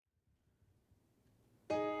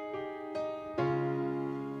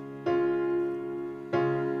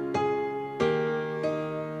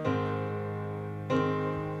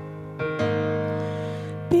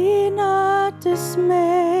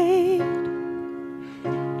dismayed.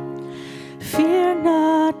 Fear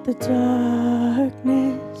not the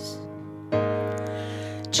darkness.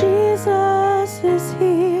 Jesus is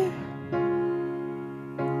here.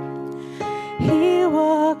 He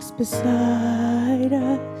walks beside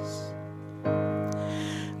us.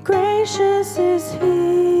 Gracious is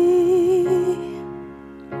He.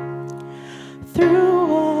 Through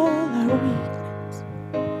all our weakness,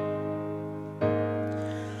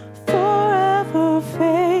 forever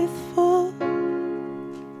faithful,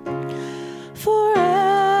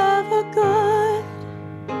 forever good.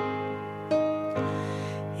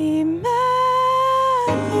 Emmanuel,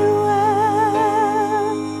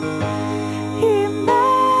 Emmanuel,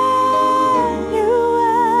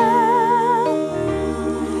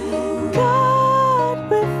 God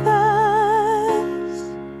with us,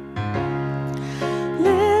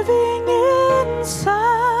 living inside.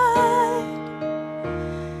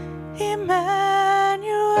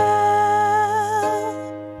 Emmanuel,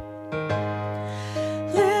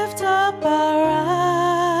 lift up our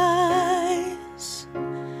eyes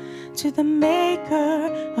to the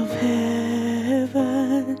Maker of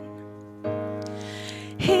heaven.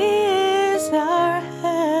 He is our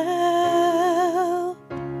help,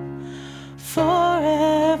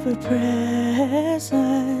 forever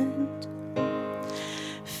present.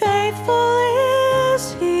 Faithful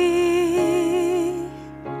is He.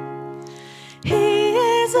 He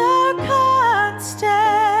is our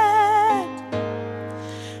constant,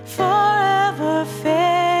 forever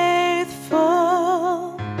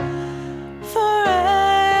faithful,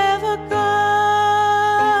 forever good.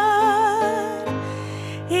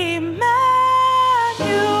 Emmanuel,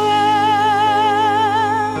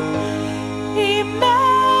 Emmanuel,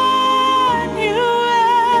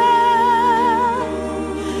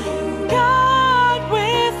 God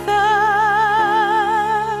with us,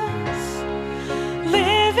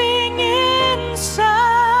 living inside.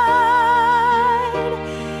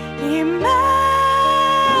 Emmanuel,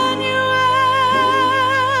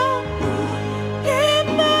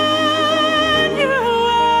 Emmanuel,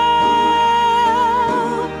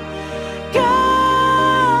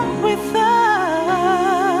 God with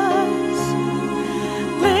us,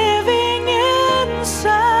 living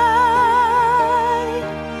inside.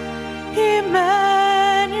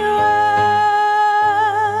 Emmanuel,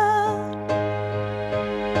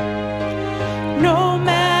 no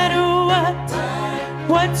matter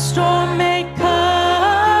what storm may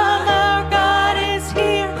come, our God is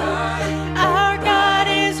here. Our God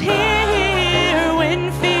is here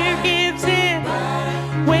when fear gives in,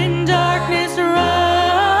 when darkness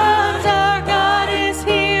runs. Our God is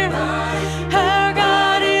here. Our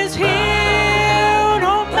God is here.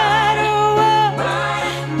 No matter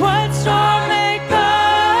what storm may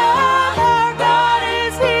come, our God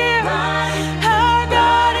is here. Our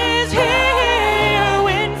God is here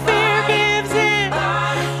when fear gives in,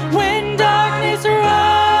 when darkness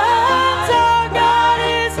runs. Our God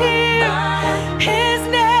is here. His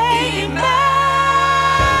name, Emmanuel,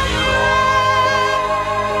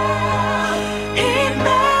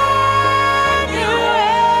 Emmanuel,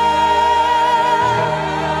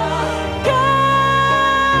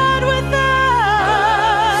 God with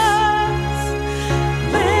us,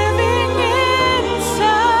 living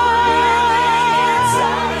inside.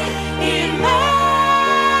 Emmanuel,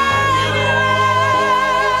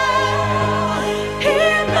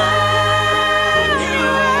 Emmanuel,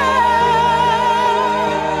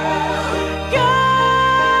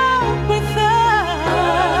 God with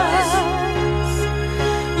us,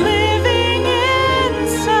 living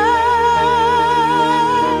inside.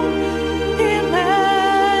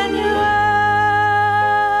 Emmanuel,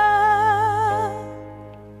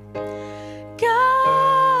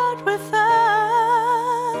 God with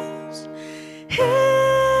us,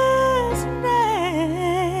 His name,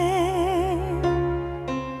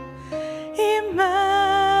 Emmanuel.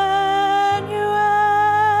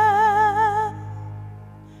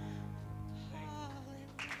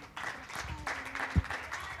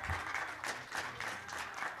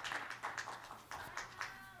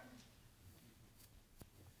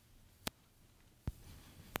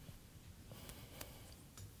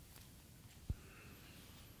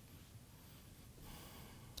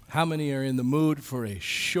 How many are in the mood for a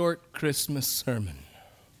short Christmas sermon?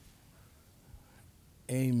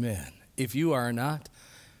 Amen. If you are not,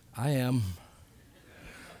 I am.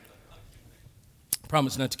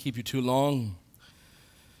 Promise not to keep you too long.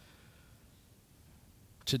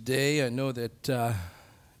 Today, I know that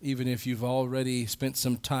even if you've already spent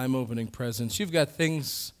some time opening presents, you've got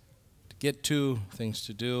things to get to, things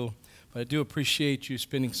to do. But I do appreciate you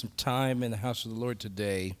spending some time in the house of the Lord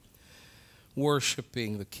today.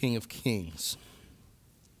 worshiping the King of Kings.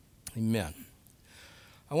 Amen.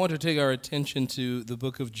 I want to take our attention to the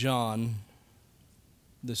book of John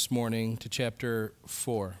this morning, to chapter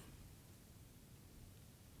 4.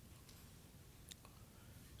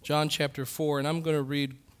 John chapter 4, and I'm going to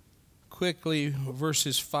read quickly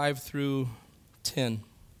verses 5 through 10.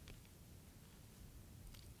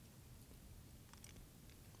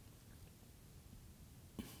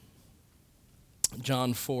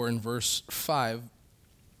 John 4 and verse 5,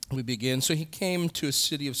 we begin. So he came to a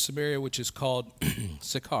city of Samaria, which is called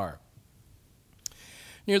Sychar,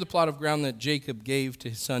 near the plot of ground that Jacob gave to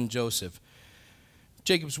his son Joseph.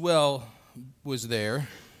 Jacob's well was there.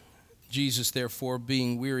 Jesus, therefore,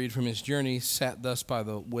 being wearied from his journey, sat thus by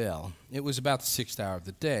the well. It was about the 6th hour of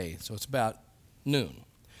the day, so it's about noon.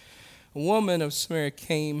 A woman of Samaria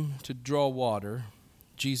came to draw water.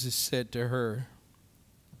 Jesus said to her,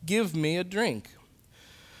 "Give me a drink."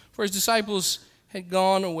 For his disciples had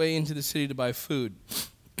gone away into the city to buy food.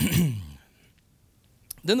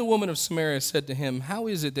 Then the woman of Samaria said to him, "How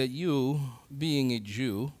is it that you, being a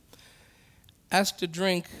Jew, ask to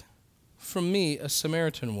drink from me, a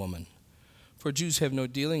Samaritan woman? For Jews have no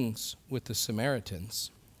dealings with the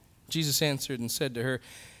Samaritans." Jesus answered and said to her,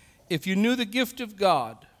 "If you knew the gift of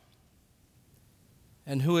God,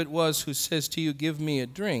 and who it was who says to you, 'Give me a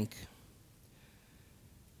drink,'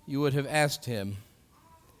 you would have asked him,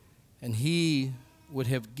 and he would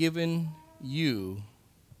have given you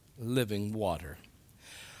living water."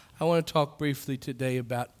 I want to talk briefly today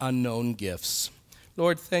about unknown gifts.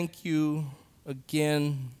 Lord, thank you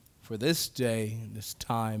again for this day, this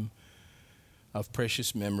time of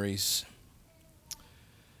precious memories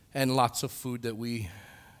and lots of food that we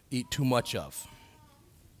eat too much of.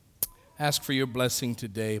 Ask for your blessing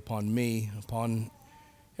today upon me, upon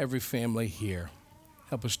every family here.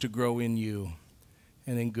 Help us to grow in you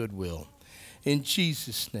and in goodwill. In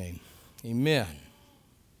Jesus' name, amen.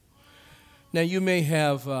 Now, you may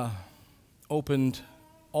have opened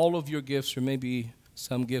all of your gifts, or maybe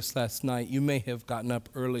some gifts last night. You may have gotten up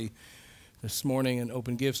early this morning and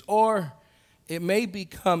opened gifts, or it may be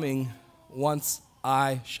coming once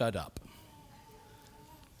I shut up.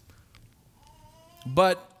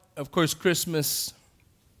 But, of course, Christmas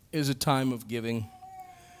is a time of giving,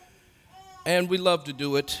 and we love to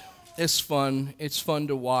do it. It's fun. It's fun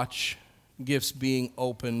to watch gifts being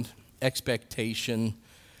opened, expectation,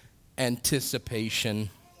 anticipation,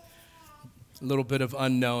 a little bit of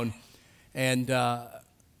unknown. And I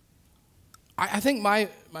think my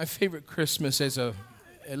favorite Christmas,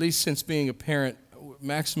 at least since being a parent,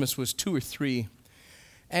 Maximus was 2 or 3.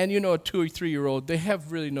 And, a 2 or 3-year-old, they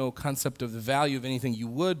have really no concept of the value of anything you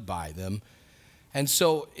would buy them. And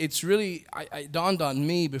so it's really, it dawned on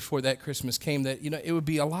me before that Christmas came that, it would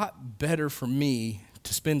be a lot better for me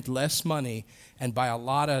to spend less money and buy a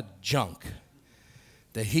lot of junk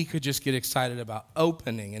that he could just get excited about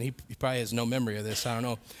opening. And he probably has no memory of this, I don't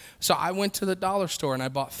know. So I went to the dollar store and I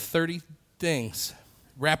bought 30 things,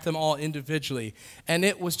 wrapped them all individually. And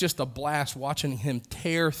it was just a blast watching him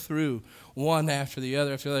tear through one after the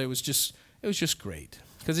other. I feel like it was just great.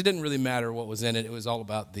 Because it didn't really matter what was in it. It was all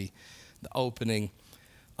about the opening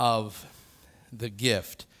of the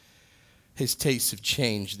gift. His tastes have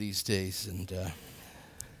changed these days, and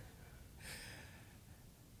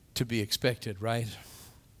to be expected, right?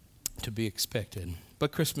 To be expected.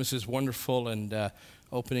 But Christmas is wonderful, and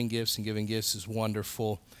opening gifts and giving gifts is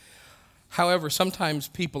wonderful. However, sometimes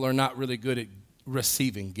people are not really good at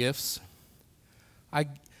receiving gifts. I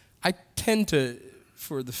tend to,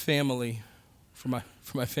 for the family, for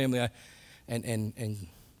my family, and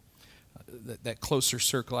that closer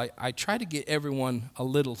circle, I try to get everyone a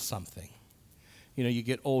little something. You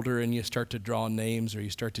get older and you start to draw names, or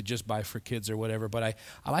you start to just buy for kids or whatever, but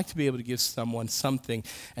I like to be able to give someone something.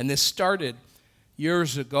 And this started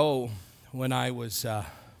years ago when I was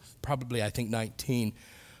probably, I think, 19.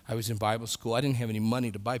 I was in Bible school. I didn't have any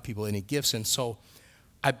money to buy people any gifts, and so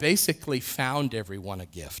I basically found everyone a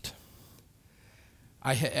gift.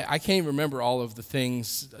 I can't even remember all of the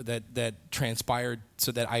things that transpired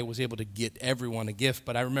so that I was able to get everyone a gift,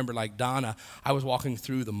 but I remember, like Donna, I was walking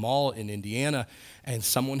through the mall in Indiana, and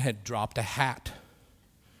someone had dropped a hat.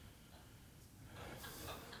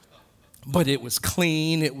 But it was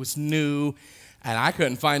clean, it was new, and I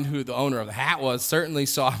couldn't find who the owner of the hat was, certainly,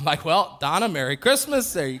 so I'm like, well, Donna, Merry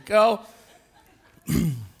Christmas, there you go.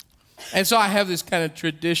 And so I have this kind of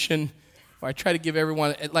tradition where I try to give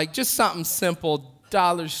everyone, like, just something simple,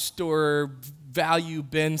 dollar store value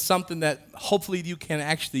bin, something that hopefully you can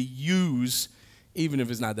actually use, even if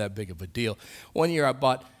it's not that big of a deal. One year I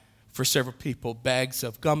bought for several people bags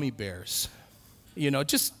of gummy bears,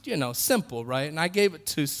 Simple, right? And I gave it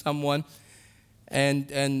to someone,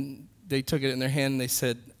 and they took it in their hand and they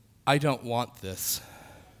said, "I don't want this."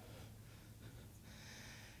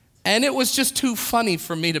 And it was just too funny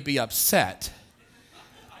for me to be upset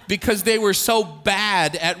because they were so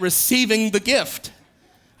bad at receiving the gift.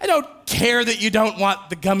 I don't care that you don't want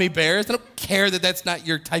the gummy bears. I don't care that that's not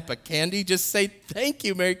your type of candy. Just say, "Thank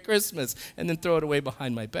you, Merry Christmas," and then throw it away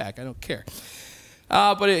behind my back. I don't care.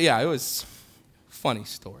 It was funny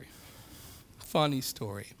story. Funny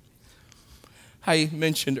story. I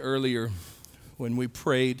mentioned earlier when we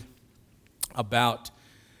prayed about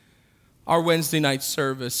our Wednesday night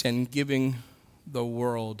service and giving the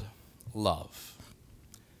world love.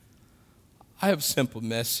 I have a simple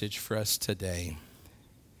message for us today.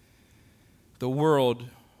 The world,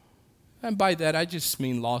 and by that I just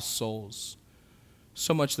mean lost souls,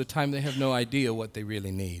 so much of the time they have no idea what they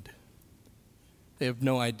really need. They have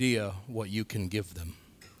no idea what you can give them.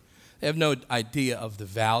 They have no idea of the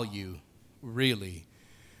value, really,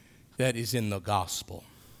 that is in the gospel.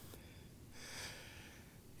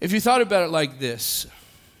 If you thought about it like this,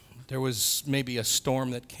 there was maybe a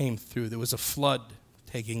storm that came through. There was a flood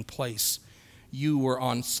taking place. You were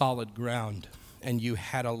on solid ground, and you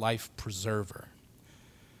had a life preserver.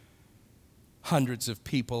 Hundreds of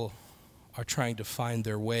people are trying to find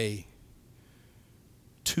their way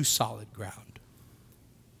to solid ground.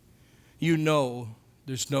 You know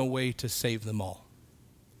there's no way to save them all.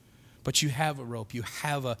 But you have a rope, you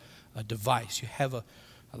have a device, you have a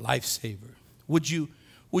lifesaver. Would you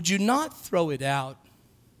not throw it out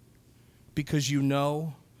because you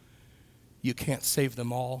know you can't save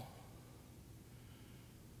them all?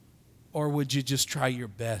 Or would you just try your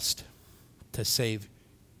best to save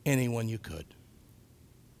anyone you could?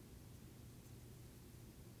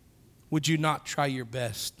 Would you not try your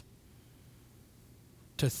best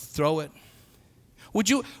to throw it? Would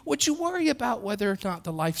you worry about whether or not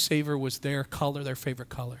the lifesaver was their color, their favorite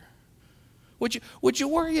color? Would you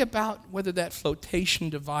worry about whether that flotation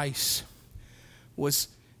device was,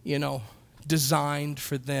 designed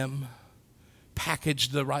for them,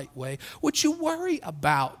 packaged the right way? Would you worry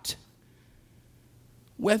about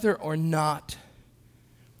whether or not,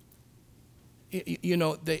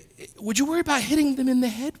 would you worry about hitting them in the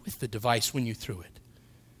head with the device when you threw it?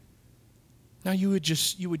 Now you would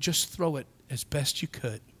just throw it as best you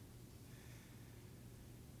could.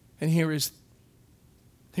 And here is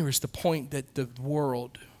the point that the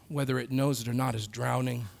world, whether it knows it or not, is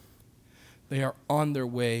drowning. They are on their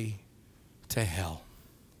way to hell.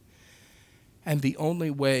 And the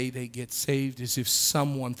only way they get saved is if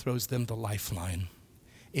someone throws them the lifeline,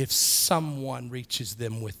 if someone reaches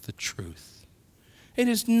them with the truth. It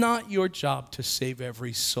is not your job to save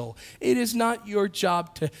every soul. It is not your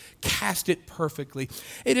job to cast it perfectly.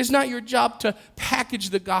 It is not your job to package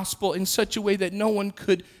the gospel in such a way that no one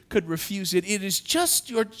could refuse it. It is just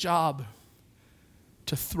your job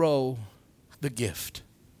to throw the gift.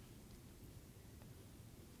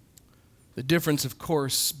 The difference, of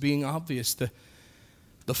course, being obvious. The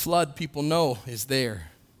flood, people know, is there.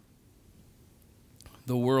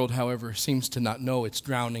 The world, however, seems to not know it's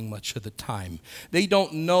drowning much of the time. They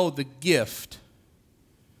don't know the gift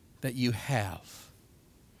that you have.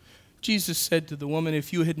 Jesus said to the woman,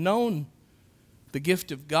 if you had known the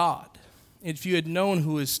gift of God, if you had known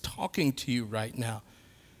who is talking to you right now,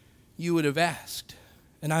 you would have asked,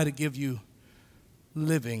 and I'd give you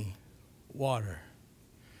living water.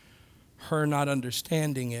 Her not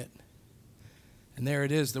understanding it, and there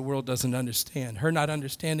it is, the world doesn't understand. Her not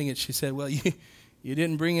understanding it, she said, well, you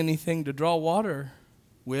didn't bring anything to draw water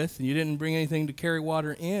with, and you didn't bring anything to carry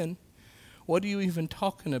water in. What are you even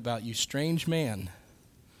talking about, you strange man?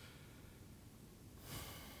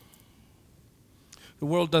 The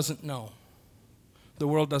world doesn't know. The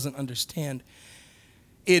world doesn't understand.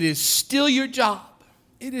 It is still your job.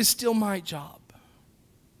 It is still my job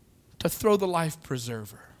to throw the life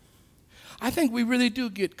preserver. I think we really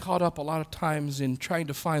do get caught up a lot of times in trying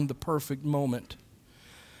to find the perfect moment,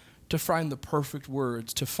 to find the perfect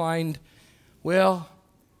words, to find,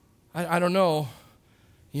 I don't know,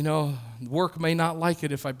 work may not like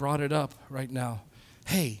it if I brought it up right now.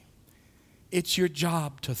 Hey, it's your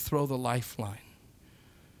job to throw the lifeline.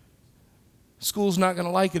 School's not going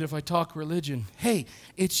to like it if I talk religion. Hey,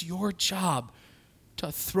 it's your job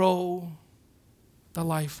to throw the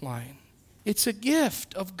lifeline. It's a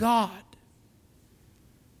gift of God.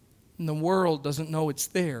 And the world doesn't know it's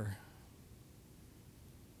there.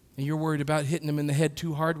 And you're worried about hitting them in the head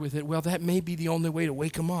too hard with it. Well, that may be the only way to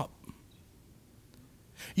wake them up.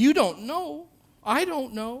 You don't know. I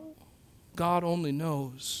don't know. God only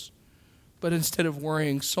knows. But instead of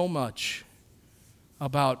worrying so much,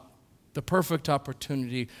 about the perfect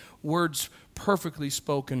opportunity, words perfectly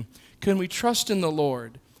spoken. Can we trust in the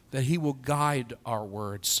Lord that He will guide our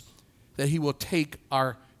words, that He will take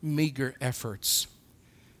our meager efforts,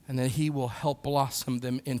 and that He will help blossom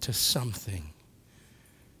them into something?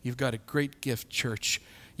 You've got a great gift, church.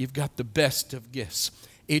 You've got the best of gifts.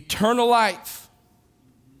 Eternal life.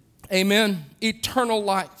 Amen. Eternal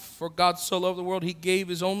life. For God so loved the world, He gave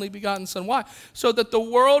His only begotten Son. Why? So that the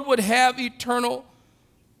world would have eternal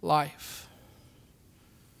life.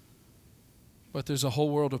 But there's a whole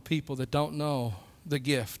world of people that don't know the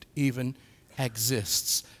gift even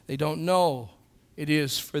exists. They don't know it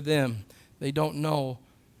is for them. They don't know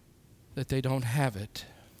that they don't have it.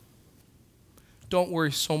 Don't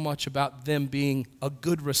worry so much about them being a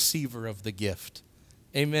good receiver of the gift.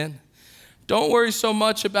 Amen. Don't worry so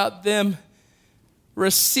much about them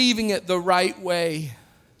receiving it the right way.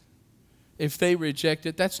 If they reject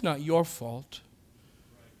it, that's not your fault.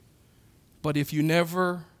 But if you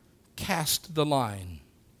never cast the line,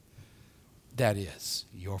 that is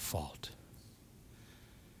your fault.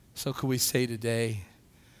 So could we say today,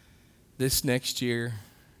 this next year,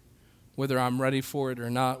 whether I'm ready for it or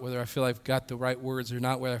not, whether I feel I've got the right words or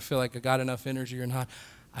not, whether I feel like I got enough energy or not,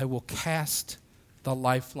 I will cast the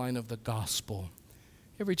lifeline of the gospel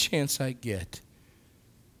every chance I get,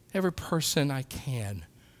 every person I can.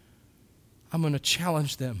 I'm going to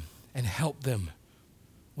challenge them and help them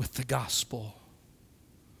with the gospel.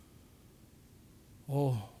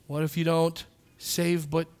 Oh, what if you don't save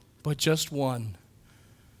but just one?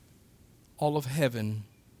 All of heaven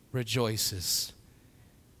rejoices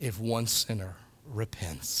if one sinner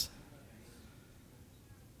repents.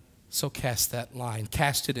 So cast that line.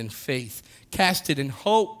 Cast it in faith. Cast it in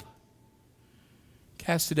hope.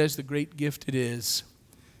 Cast it as the great gift it is.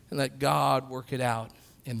 And let God work it out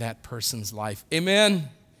in that person's life. Amen?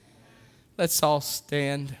 Let's all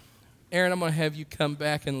stand. Aaron, I'm going to have you come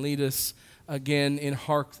back and lead us again in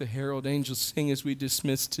Hark the Herald Angels Sing as we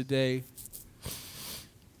dismiss today.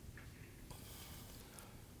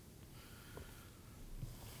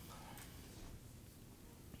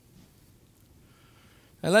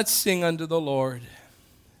 And let's sing unto the Lord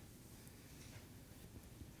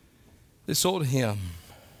this old hymn.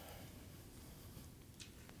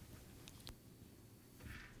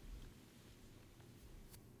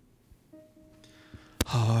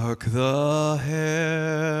 Hark the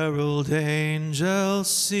herald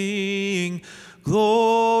angels sing,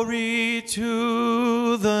 glory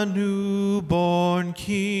to the newborn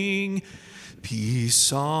King.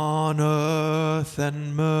 Peace on earth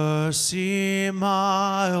and mercy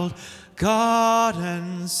mild, God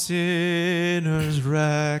and sinners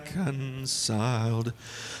reconciled.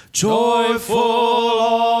 Joyful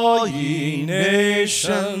all ye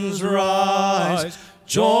nations rise,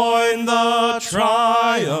 join the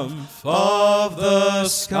triumph of the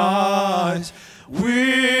skies.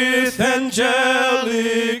 With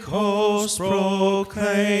angelic hosts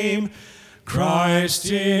proclaim, Christ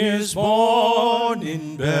is born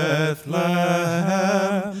in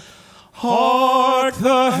Bethlehem. Hark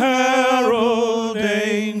the herald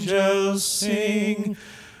angels sing,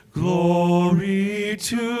 glory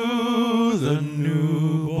to the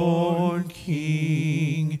newborn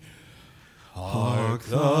King. Hark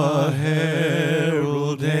the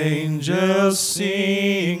herald angels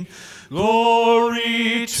sing,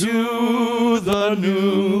 glory to the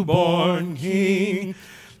newborn King.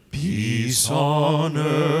 Peace on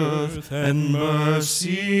earth and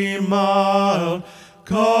mercy mild,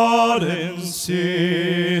 God and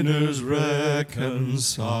sinners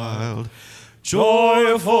reconciled.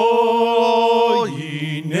 Joyful all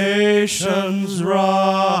ye nations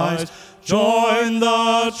rise, join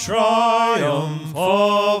the triumph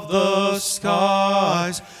of the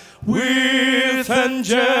skies. With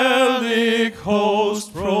angelic hosts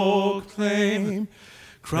proclaim,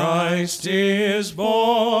 Christ is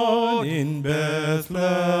born in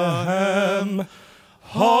Bethlehem.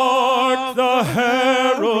 Hark the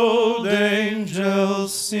herald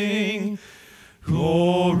angels sing,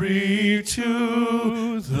 glory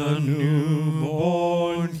to the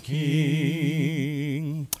newborn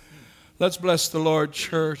King. Let's bless the Lord,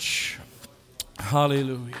 church.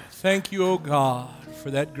 Hallelujah. Thank you, O God,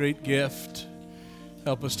 for that great gift.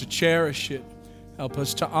 Help us to cherish it. Help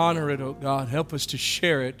us to honor it, O God. Help us to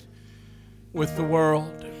share it with the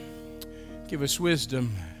world. Give us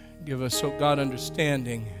wisdom. Give us, O God,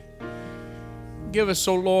 understanding. Give us,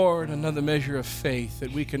 O Lord, another measure of faith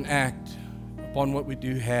that we can act upon what we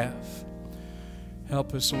do have.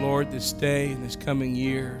 Help us, O Lord, this day and this coming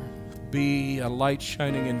year be a light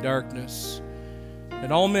shining in darkness,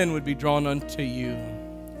 that all men would be drawn unto you.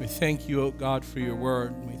 We thank you, O God, for your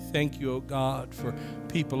word. We thank you, O God, for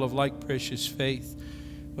people of like precious faith.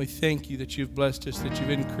 We thank you that you've blessed us, that you've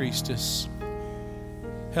increased us.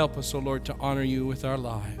 Help us, O Lord, to honor you with our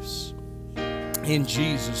lives. In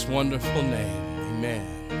Jesus' wonderful name,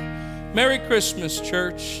 amen. Merry Christmas,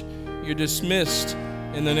 church. You're dismissed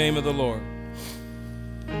in the name of the Lord.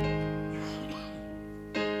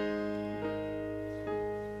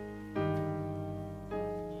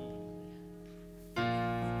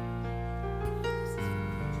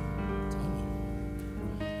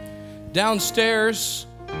 Downstairs,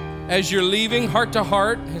 as you're leaving, Heart to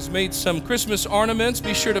Heart has made some Christmas ornaments.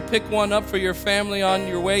 Be sure to pick one up for your family on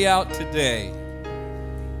your way out today.